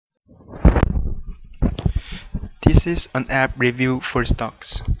This is an app review for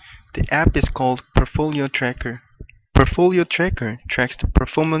stocks. The app is called Portfolio Tracker. Portfolio Tracker tracks the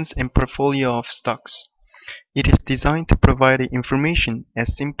performance and portfolio of stocks. It is designed to provide the information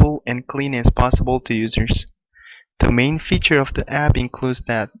as simple and clean as possible to users. The main feature of the app includes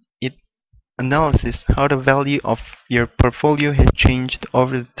that it analyzes how the value of your portfolio has changed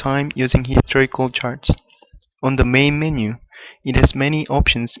over the time using historical charts. On the main menu, it has many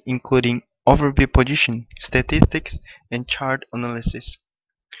options including overview position, statistics, and chart analysis.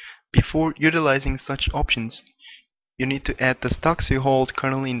 Before utilizing such options, you need to add the stocks you hold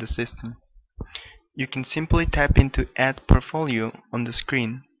currently in the system. You can simply tap into Add Portfolio on the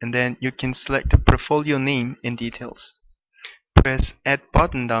screen, and then you can select the portfolio name and details. Press Add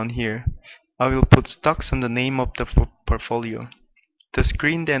button down here. I will put stocks on the name of the portfolio. The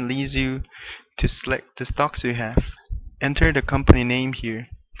screen then leads you to select the stocks you have. Enter the company name here.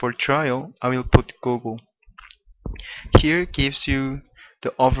 For trial, I will put Google. Here gives you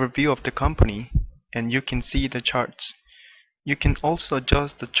the overview of the company, and you can see the charts. You can also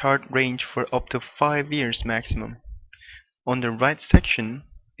adjust the chart range for up to 5 years maximum. On the right section,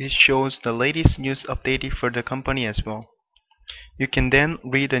 it shows the latest news updated for the company as well. You can then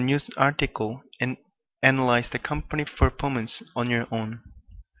read a news article and analyze the company performance on your own.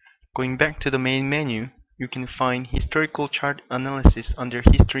 Going back to the main menu, you can find historical chart analysis under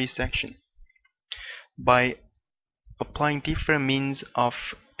History section. By applying different means of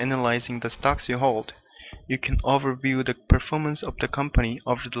analyzing the stocks you hold, you can overview the performance of the company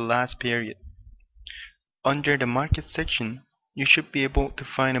over the last period. Under the Market section, you should be able to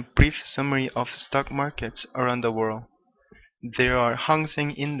find a brief summary of stock markets around the world. There are Hang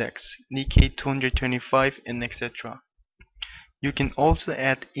Seng Index, Nikkei 225, and etc. You can also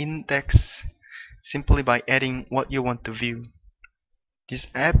add index simply by adding what you want to view. This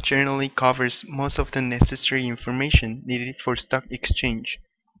app generally covers most of the necessary information needed for stock exchange.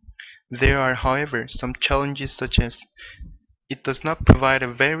 There are, however, some challenges such as it does not provide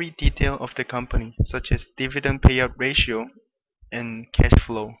a very detail of the company, such as dividend payout ratio and cash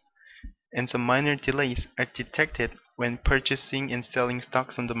flow, and some minor delays are detected when purchasing and selling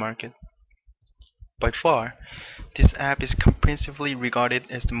stocks on the market. By far, this app is comprehensively regarded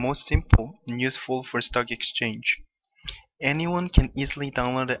as the most simple and useful for stock exchange. Anyone can easily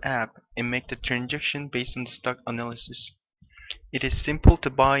download the app and make the transaction based on the stock analysis. It is simple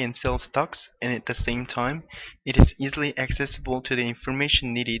to buy and sell stocks, and at the same time, it is easily accessible to the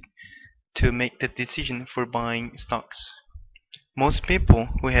information needed to make the decision for buying stocks. Most people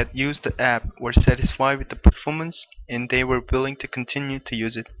who had used the app were satisfied with the performance, and they were willing to continue to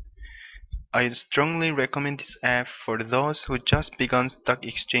use it. I strongly recommend this app for those who just begun stock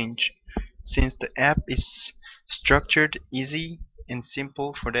exchange, since the app is structured, easy, and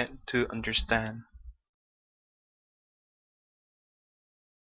simple for them to understand.